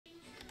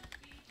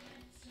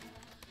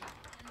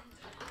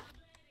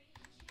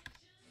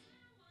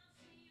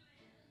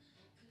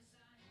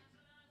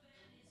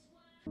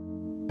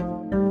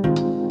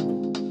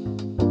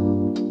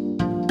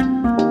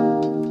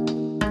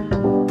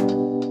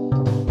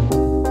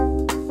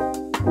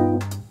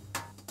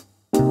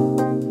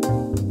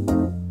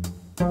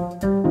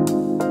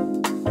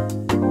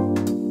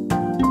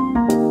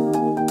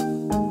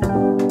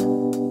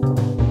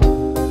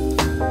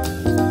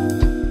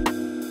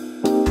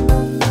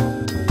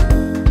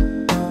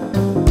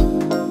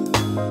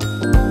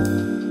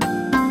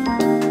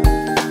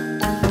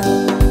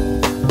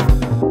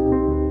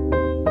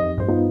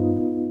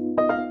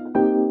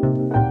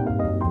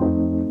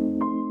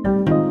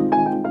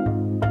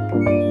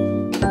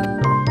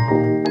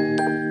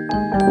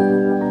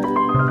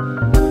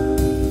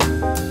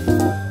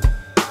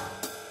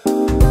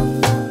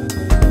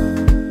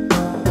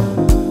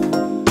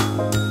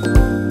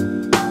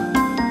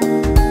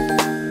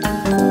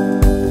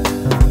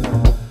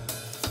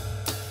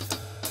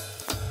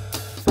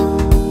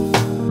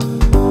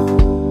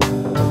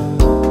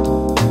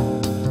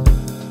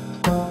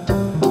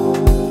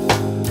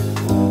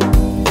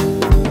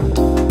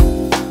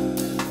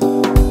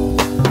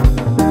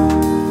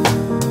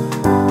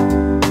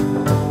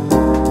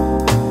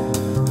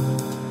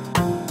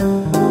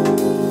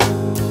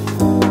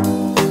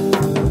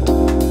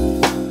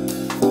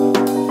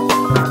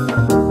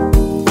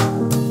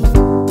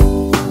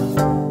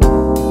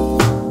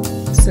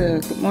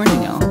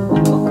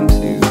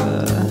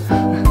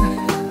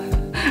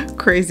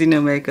crazy, no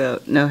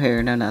makeup, no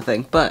hair, no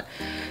nothing. But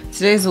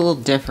today's a little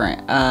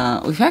different.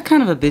 We've had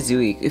kind of a busy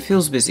week. It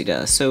feels busy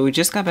to us. So we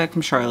just got back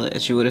from Charlotte,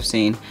 as you would have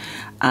seen.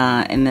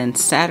 And then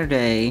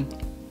Saturday,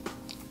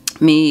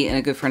 me and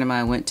a good friend of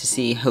mine went to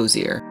see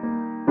Hosier.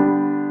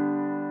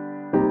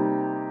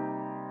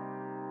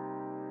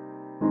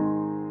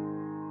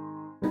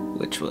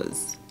 Which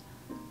was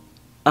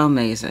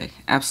amazing.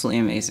 Absolutely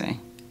amazing.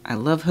 I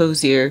love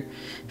Hosier.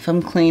 If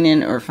I'm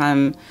cleaning or if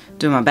I'm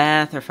doing my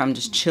bath or if I'm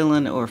just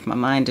chilling or if my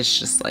mind is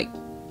just like,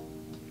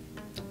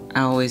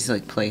 I always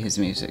like play his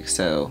music.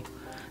 So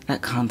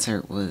that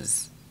concert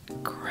was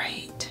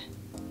great.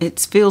 It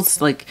feels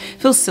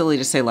silly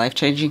to say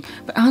life-changing,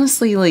 but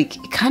honestly, like,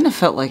 it kind of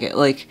felt like it.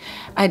 Like,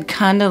 I'd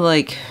kind of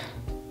like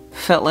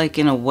felt like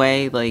in a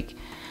way like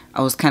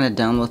I was kind of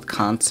done with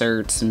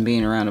concerts and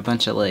being around a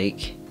bunch of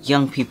like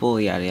young people,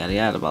 yada yada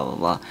yada, blah blah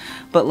blah.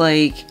 But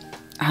like,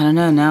 I don't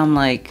know, now I'm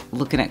like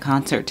looking at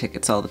concert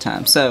tickets all the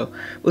time. So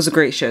it was a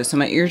great show. So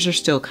my ears are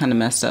still kind of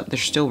messed up. They're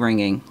still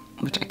ringing,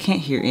 which I can't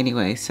hear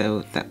anyway,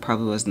 so that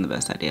probably wasn't the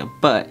best idea.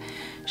 But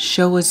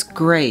show was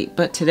great.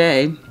 But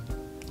today,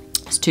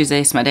 it's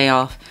Tuesday, it's my day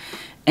off,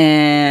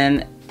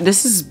 and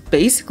this is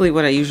basically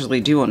what I usually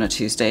do on a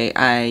Tuesday.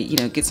 I, you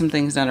know, get some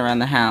things done around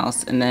the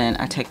house, and then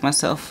I take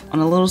myself on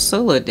a little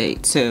solo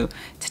date. So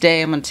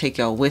today I'm gonna take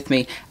y'all with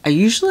me. I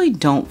usually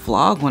don't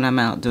vlog when I'm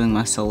out doing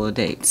my solo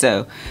date.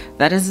 So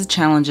that is the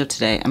challenge of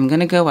today. I'm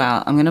gonna go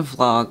out, I'm gonna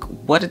vlog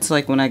what it's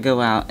like when I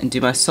go out and do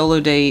my solo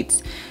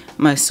dates,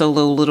 my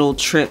solo little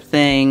trip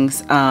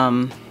things.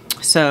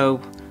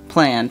 So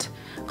planned.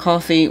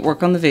 Coffee,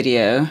 work on the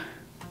video,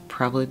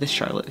 probably the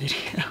Charlotte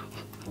video.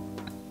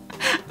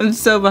 I'm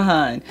so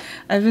behind.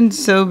 I've been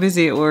so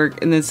busy at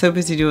work and then so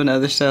busy doing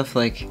other stuff.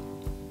 Like,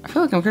 I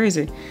feel like I'm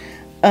crazy.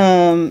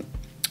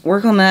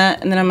 Work on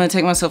that, and then I'm gonna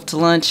take myself to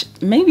lunch,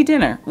 maybe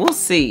dinner. We'll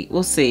see.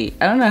 We'll see.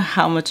 I don't know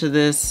how much of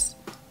this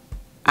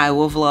I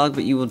will vlog,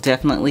 but you will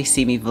definitely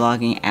see me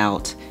vlogging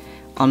out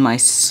on my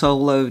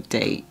solo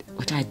date,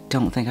 which I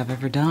don't think I've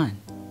ever done.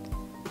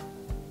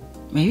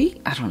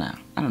 Maybe? I don't know.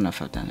 I don't know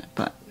if I've done it,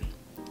 but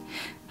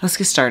let's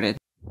get started.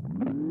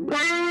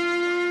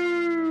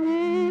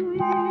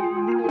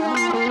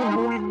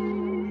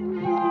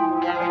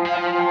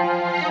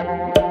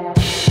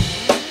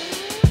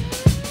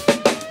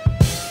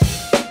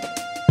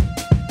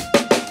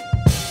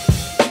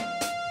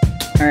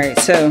 Alright,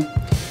 so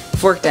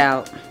I've worked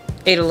out,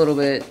 ate a little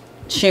bit,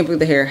 shampooed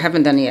the hair,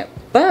 haven't done it yet,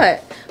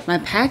 but my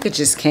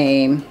packages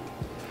came.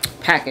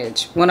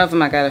 One of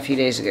them I got a few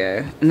days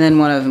ago, and then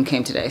one of them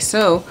came today.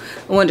 So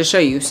I wanted to show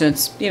you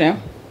since, you know,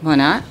 why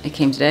not? It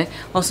came today.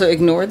 Also,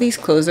 ignore these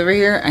clothes over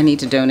here. I need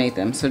to donate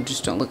them, so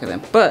just don't look at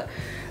them. But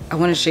I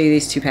want to show you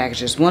these two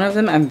packages. One of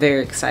them I'm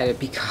very excited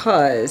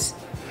because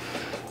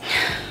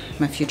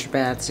my future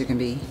baths are gonna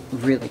be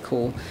really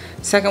cool.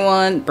 Second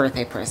one,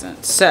 birthday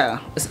present. So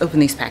let's open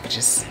these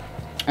packages.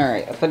 All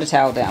right, I put a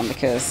towel down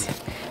because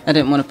I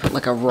didn't want to put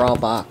like a raw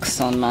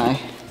box on my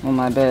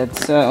bed.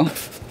 So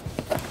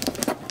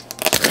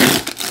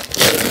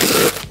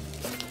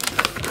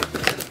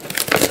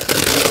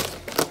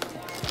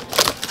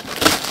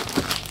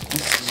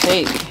this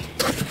tape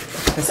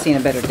has seen a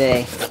better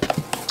day.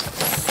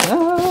 So,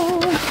 oh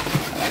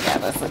my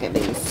God, let's look at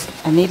these.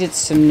 I needed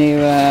some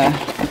new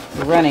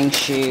running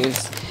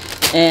shoes,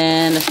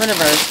 and a friend of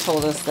ours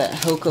told us that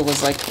Hoka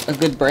was like a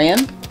good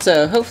brand,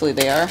 so hopefully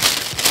they are.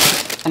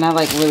 And I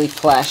like really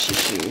flashy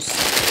shoes.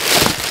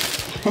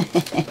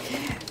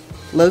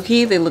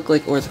 Low-key, they look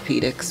like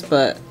orthopedics,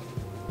 but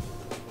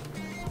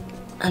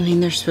I mean,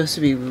 they're supposed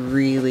to be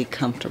really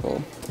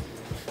comfortable,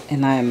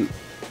 and I'm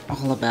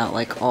all about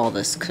like all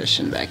this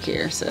cushion back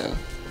here, so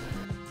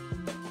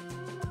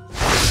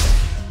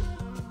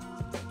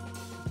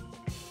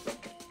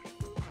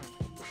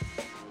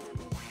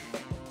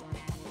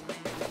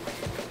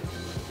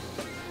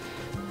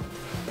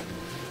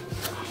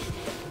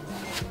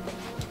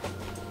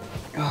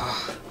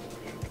oh,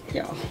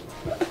 y'all,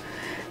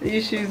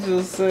 these shoes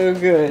feel so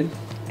good,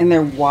 and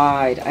they're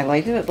wide. I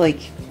like it,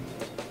 like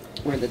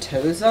where the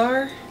toes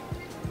are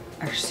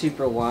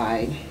super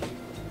wide.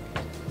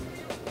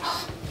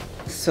 Oh,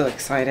 so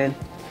excited.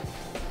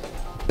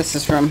 This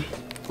is from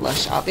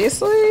Lush,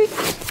 obviously.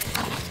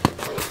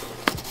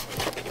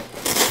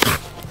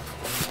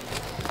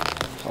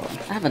 Hold on,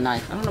 I have a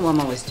knife. I don't know why I'm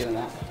always doing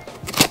that.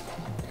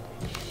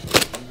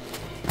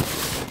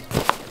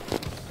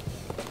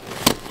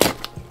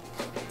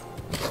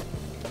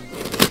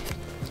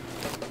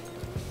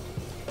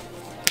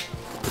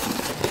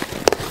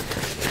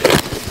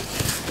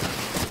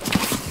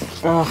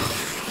 Oh,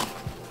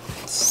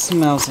 it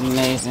smells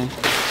amazing.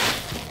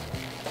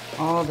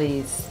 All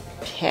these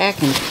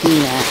packing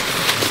peanut.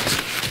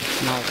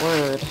 My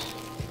word.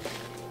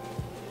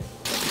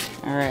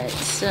 Alright,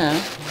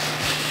 so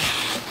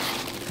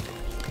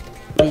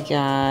we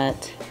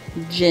got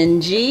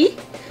Gingy.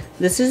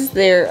 This is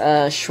their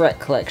Shrek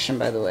collection,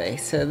 by the way.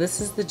 So this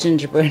is the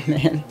gingerbread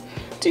man.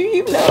 Do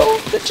you know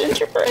the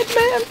gingerbread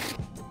man?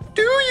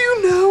 Do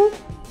you know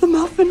the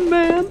muffin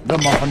man? The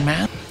muffin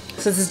man?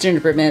 So this is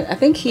gingerbread man. I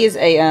think he is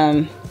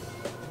a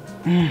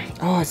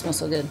Oh, it smells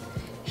so good.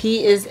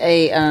 He is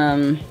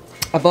a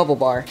bubble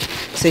bar.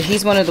 So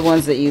he's one of the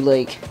ones that you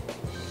like,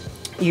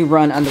 you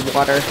run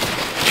underwater,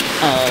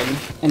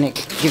 and it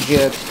gives you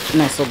a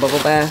nice little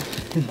bubble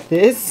bath.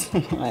 This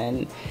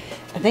one,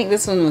 I think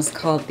this one was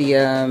called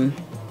the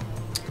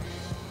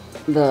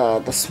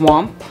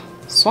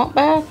swamp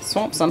bath,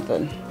 swamp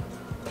something.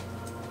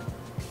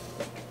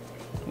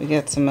 We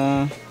got some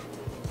I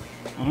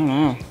don't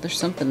know, there's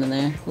something in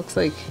there. Looks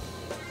like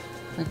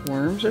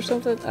worms or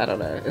something. I don't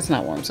know. It's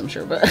not worms, I'm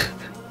sure, but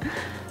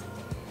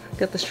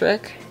got the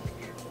Shrek.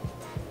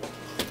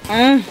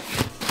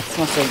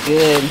 Smells so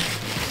good.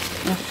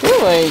 I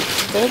feel like,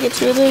 did I get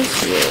 2 of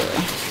those?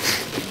 Yeah.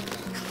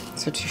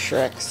 So 2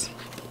 Shreks.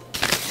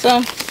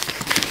 So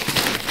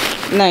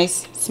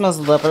nice. Smells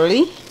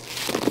lovely.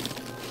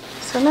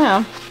 So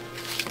now,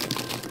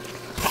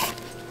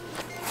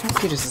 how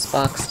cute is this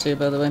box too,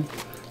 by the way?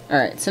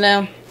 Alright, so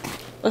now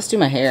let's do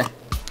my hair.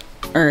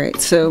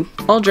 Alright, so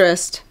all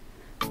dressed.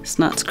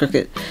 Snot's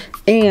crooked.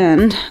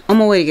 And on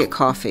my way to get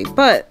coffee.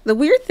 But the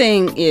weird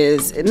thing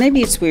is,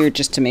 maybe it's weird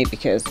just to me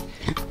because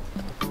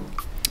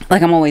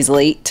like I'm always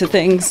late to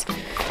things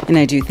and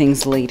I do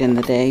things late in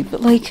the day.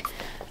 But like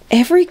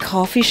every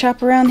coffee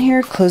shop around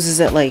here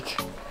closes at like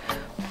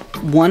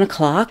 1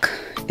 o'clock.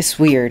 It's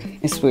weird.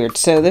 It's weird.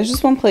 So there's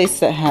just one place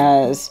that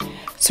has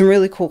some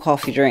really cool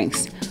coffee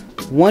drinks.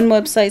 One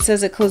website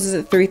says it closes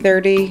at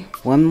 3:30.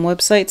 One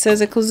website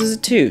says it closes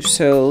at 2.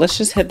 So let's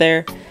just head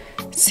there,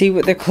 see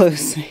what they're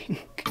closing,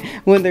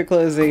 when they're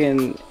closing,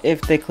 and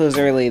if they close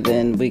early,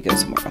 then we go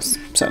somewhere else.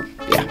 So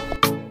yeah.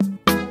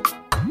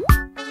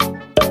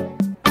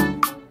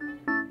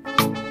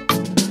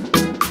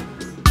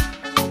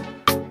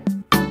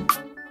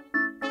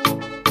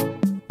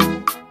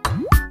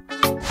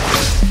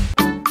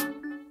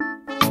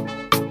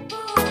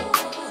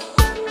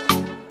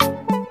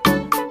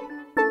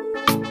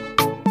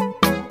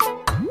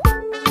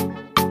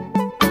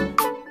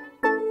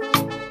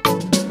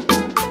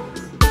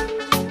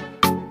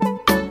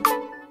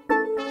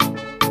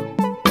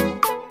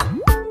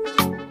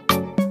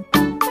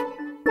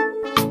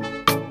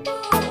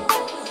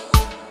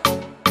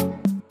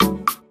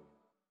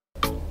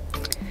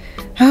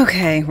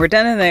 Okay, we're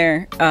done in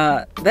there.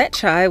 That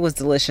chai was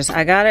delicious.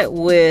 I got it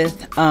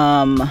with,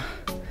 I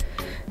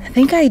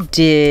think I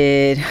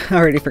did, I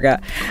already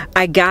forgot.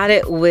 I got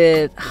it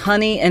with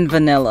honey and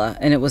vanilla,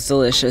 and it was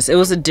delicious. It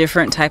was a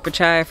different type of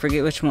chai. I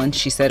forget which one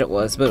she said it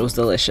was, but it was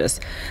delicious.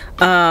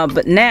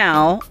 But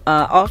now,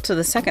 off to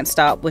the second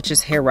stop, which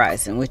is Hair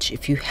Rising, which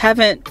if you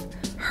haven't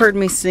heard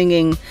me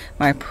singing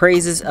my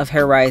praises of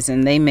Hair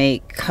Rising, they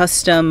make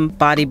custom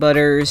body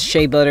butters,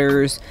 shea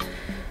butters,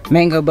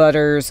 mango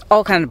butters,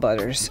 all kind of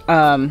butters. So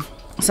I'm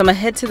gonna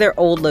head to their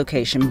old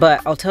location, but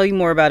I'll tell you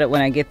more about it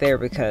when I get there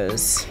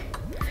because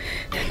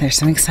there's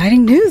some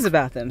exciting news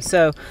about them.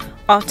 So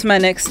off to my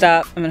next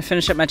stop. I'm gonna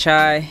finish up my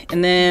chai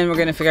and then we're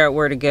gonna figure out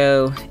where to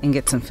go and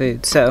get some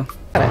food. So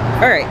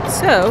all right,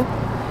 so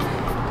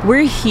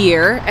we're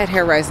here at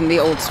Hair Rising, the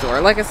old store.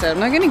 Like I said, I'm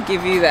not gonna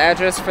give you the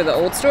address for the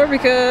old store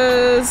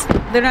because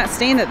they're not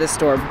staying at this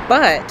store,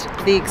 but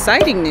the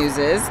exciting news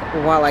is,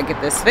 while I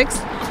get this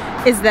fixed,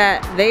 is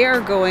that they are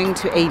going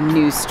to a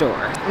new store.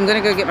 I'm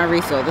gonna go get my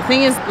refill. The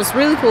thing is, what's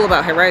really cool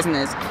about Hair Rising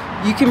is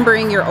you can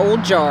bring your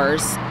old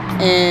jars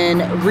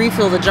and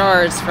refill the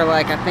jars for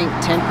like, I think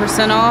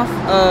 10% off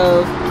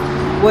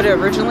of what it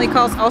originally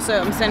cost. Also,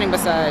 I'm standing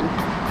beside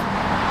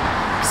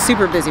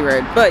super busy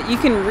road, but you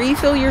can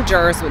refill your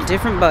jars with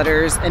different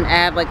butters and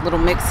add like little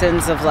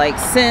mix-ins of like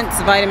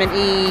scents, vitamin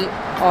E,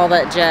 all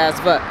that jazz.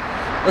 But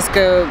let's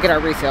go get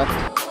our refill.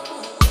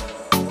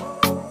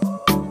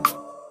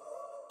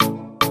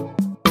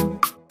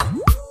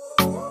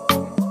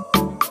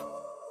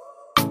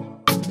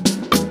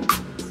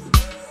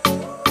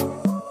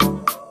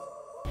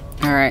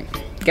 Alright,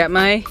 got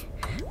my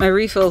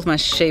refill of my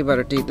shea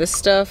butter. Dude, this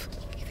stuff,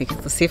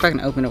 let's see if I can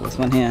open it with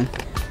one hand.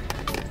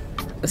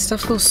 This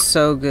stuff feels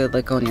so good,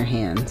 like on your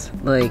hands.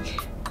 Like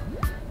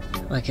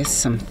it's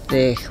some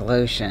thick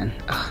lotion.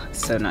 Oh,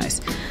 it's so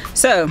nice.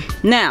 So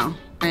now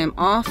I am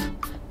off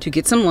to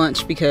get some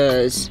lunch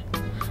because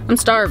I'm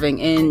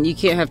starving and you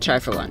can't have chai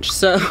for lunch.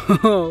 So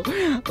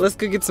let's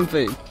go get some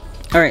food.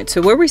 All right,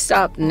 so where we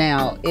stopped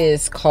now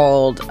is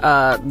called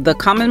the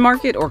Common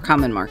Market or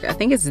Common Market. I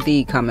think it's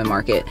the Common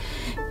Market.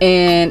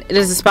 And it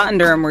is a spot in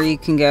Durham where you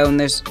can go, and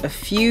there's a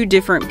few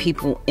different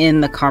people in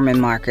the Common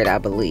Market, I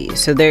believe.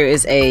 So there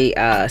is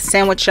a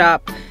sandwich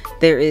shop.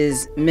 There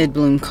is Mid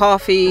Bloom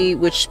Coffee,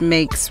 which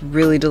makes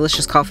really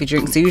delicious coffee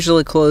drinks. They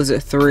usually close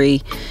at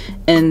 3.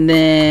 And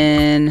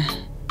then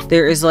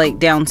there is like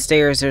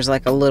downstairs, there's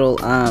like a little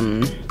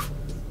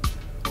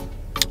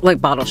like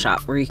bottle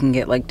shop where you can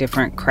get like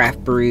different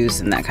craft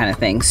brews and that kind of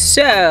thing.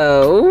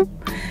 So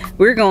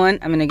we're going,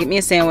 I'm gonna get me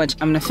a sandwich.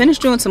 I'm gonna finish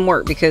doing some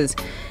work because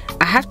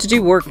I have to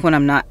do work when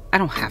I'm not, I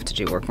don't have to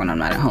do work when I'm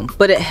not at home,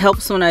 but it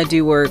helps when I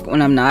do work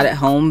when I'm not at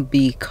home,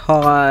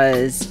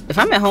 because if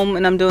I'm at home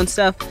and I'm doing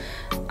stuff,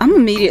 I'm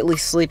immediately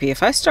sleepy.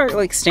 If I start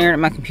like staring at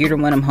my computer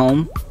when I'm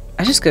home,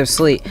 I just go to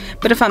sleep.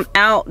 But if I'm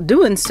out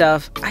doing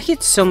stuff, I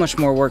get so much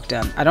more work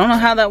done. I don't know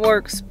how that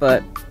works,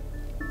 but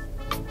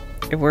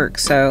it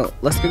works. So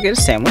let's go get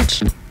a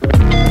sandwich.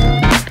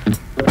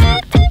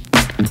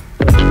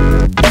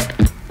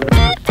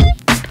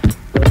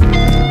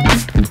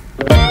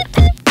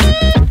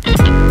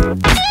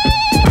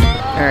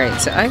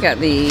 Alright, so I got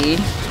the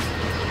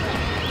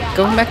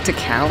going back to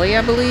Cali,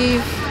 I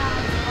believe,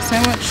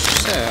 sandwich.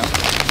 So,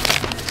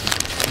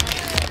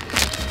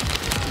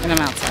 and I'm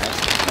outside.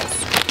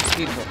 It's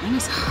beautiful. And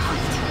it's hot.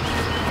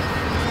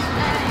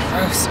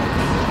 Oh, so good.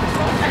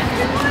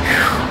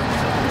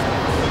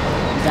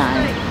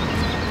 Dying.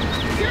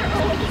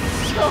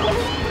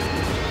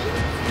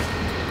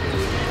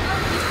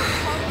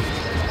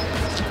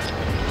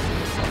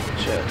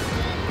 Shit.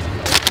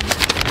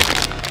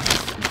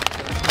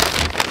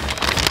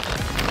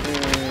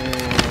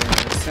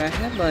 So I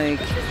had like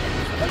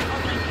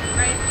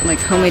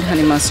homemade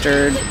honey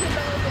mustard,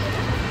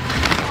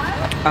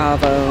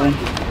 avo,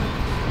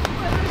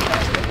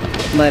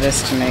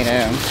 lettuce,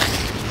 tomato,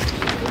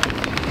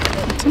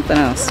 something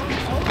else. I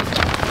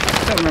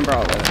don't remember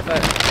all of it,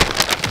 but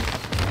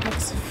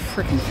it's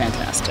freaking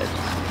fantastic.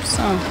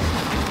 So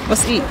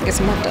let's eat, get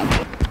some work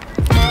done.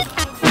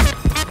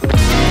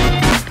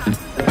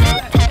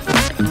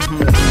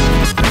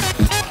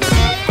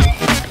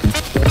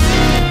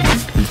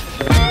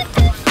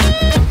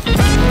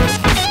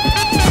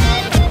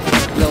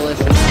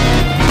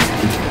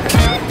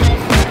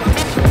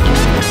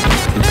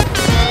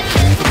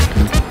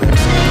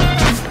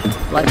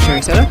 Light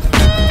cherry soda.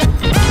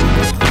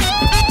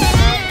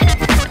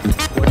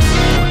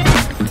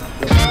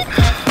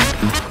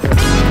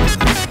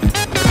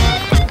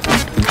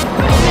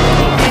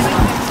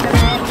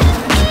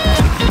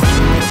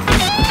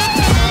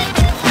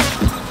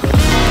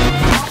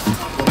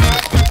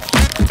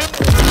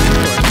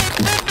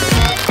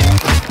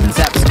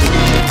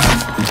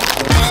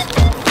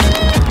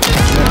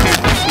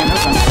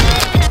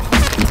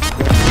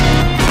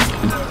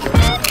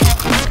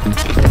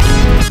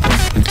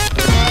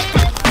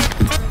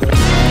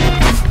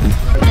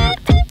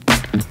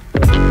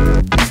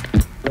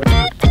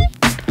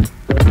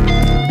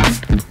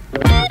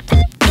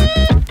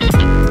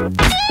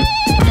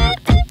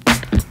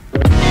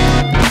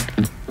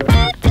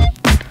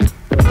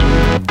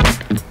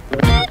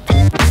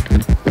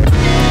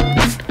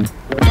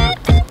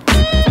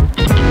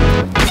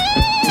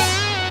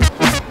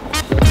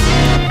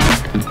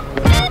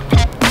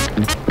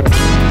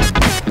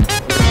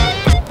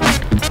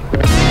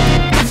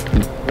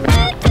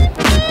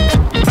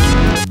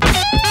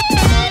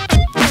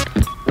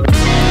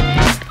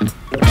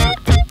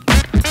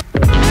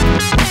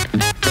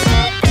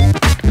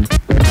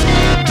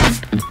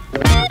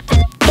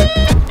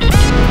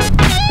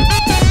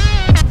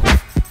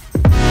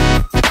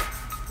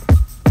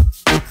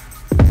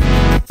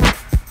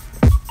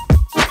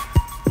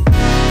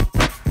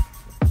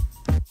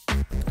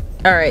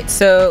 All right,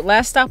 so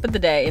last stop of the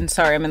day, and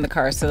sorry, I'm in the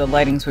car, so the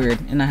lighting's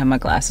weird, and I have my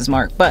glasses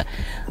marked, but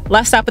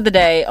last stop of the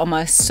day on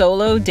my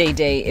solo day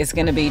date is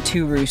gonna be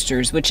Two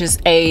Roosters, which is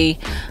a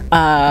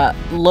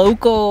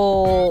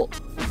local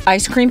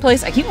ice cream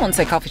place. I keep wanting to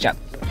say coffee shop.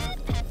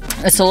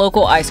 It's a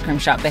local ice cream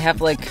shop. They have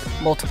like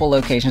multiple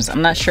locations.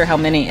 I'm not sure how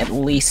many, at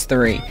least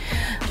 3.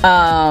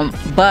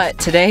 But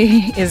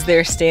today is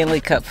their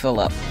Stanley Cup fill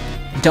up.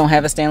 Don't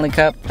have a Stanley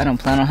Cup. I don't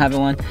plan on having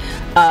one.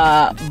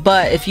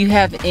 But if you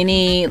have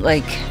any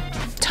like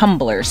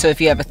tumbler, so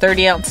if you have a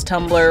 30-ounce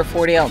tumbler,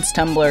 40-ounce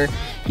tumbler,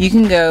 you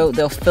can go,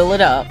 they'll fill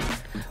it up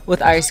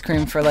with ice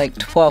cream for like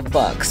 12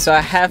 bucks. So I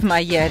have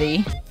my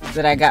Yeti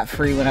that I got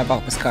free when I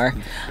bought this car,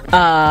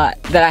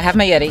 that I have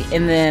my Yeti,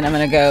 and then I'm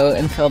gonna go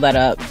and fill that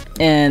up.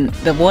 And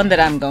the one that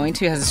I'm going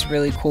to has this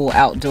really cool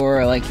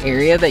outdoor like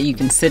area that you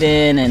can sit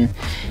in and,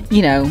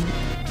 you know,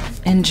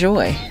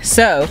 enjoy.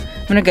 So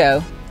I'm gonna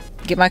go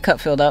get my cup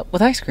filled up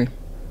with ice cream.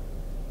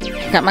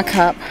 Got my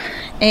cup,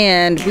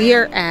 and we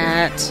are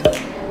at,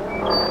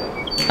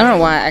 I don't know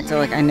why I acted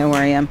like I know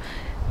where I am.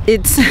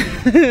 It's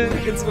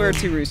it's where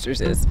Two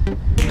Roosters is.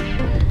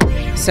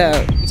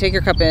 So you take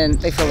your cup in,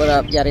 they fill it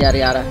up, yada yada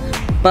yada.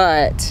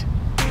 But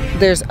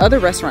there's other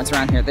restaurants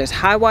around here. There's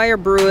High Wire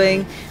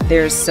Brewing.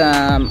 There's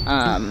some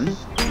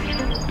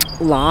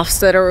lofts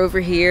that are over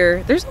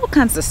here. There's all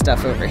kinds of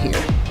stuff over here.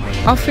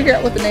 I'll figure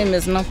out what the name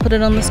is and I'll put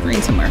it on the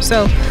screen somewhere.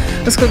 So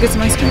let's go get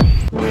some ice cream.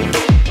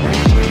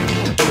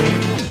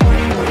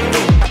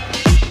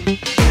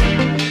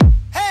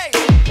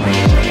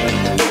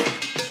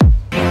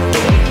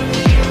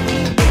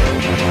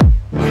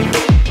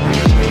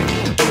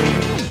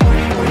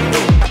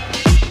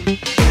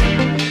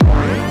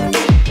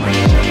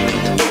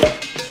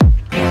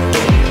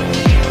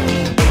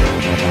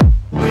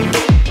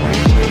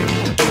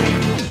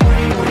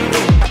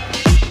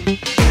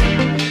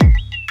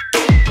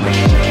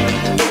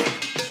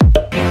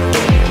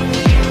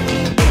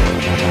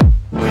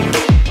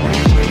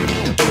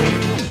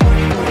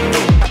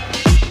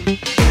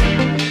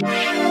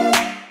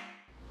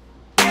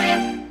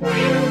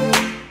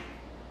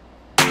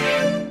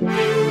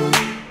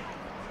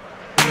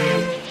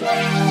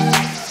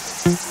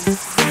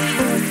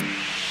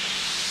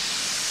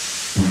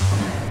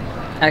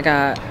 I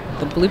got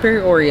the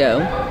blueberry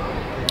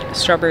Oreo,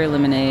 strawberry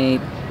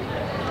lemonade,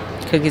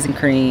 cookies and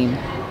cream,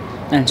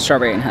 and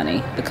strawberry and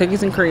honey. The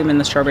cookies and cream and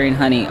the strawberry and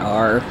honey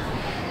are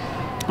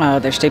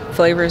their staple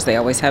flavors. They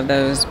always have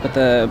those, but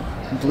the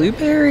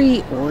blueberry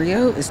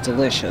Oreo is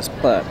delicious.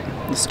 But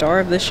the star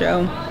of the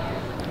show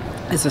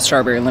is the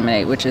strawberry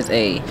lemonade, which is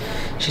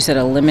she said,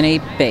 a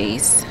lemonade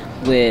base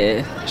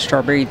with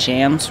strawberry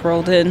jam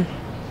swirled in.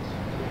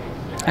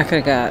 I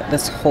could have got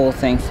this whole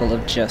thing full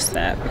of just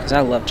that because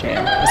I love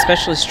jam,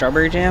 especially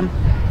strawberry jam.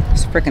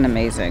 It's freaking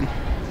amazing.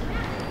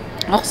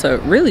 Also,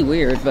 really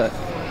weird, but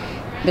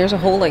there's a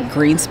whole like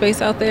green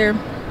space out there,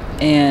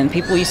 and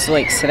people used to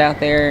like sit out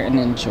there and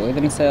enjoy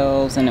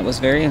themselves, and it was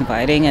very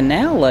inviting. And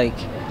now like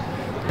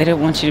they don't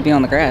want you to be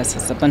on the grass.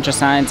 It's a bunch of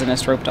signs and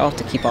it's roped off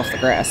to keep off the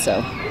grass.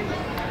 So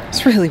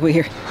it's really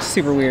weird,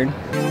 super weird.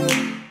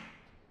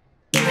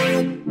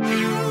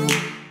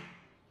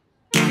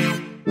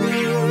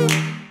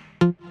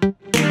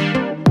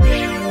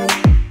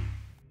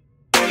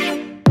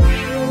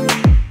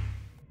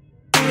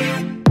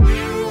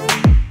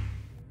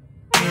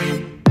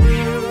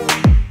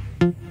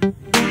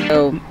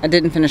 So I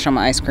didn't finish on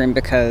my ice cream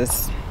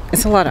because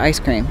it's a lot of ice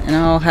cream, and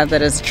I'll have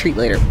that as a treat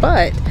later.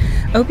 But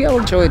I hope y'all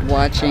enjoyed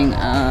watching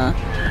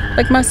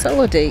like my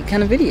solo date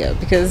kind of video,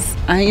 because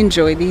I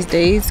enjoy these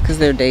days because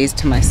they're days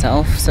to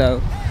myself.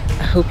 So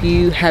I hope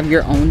you have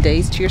your own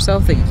days to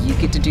yourself, that you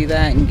get to do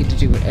that and you get to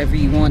do whatever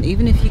you want,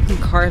 even if you can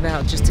carve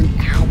out just an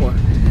hour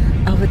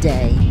of a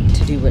day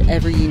to do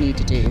whatever you need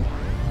to do.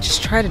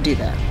 Just try to do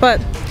that. But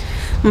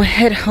I'm gonna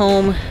head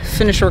home,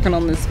 finish working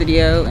on this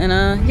video,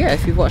 and yeah,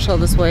 if you've watched all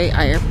this way,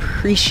 I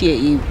appreciate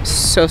you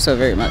so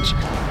very much.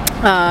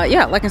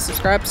 Yeah, like and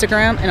subscribe, stick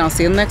around, and I'll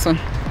see you in the next one.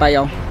 Bye,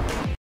 y'all.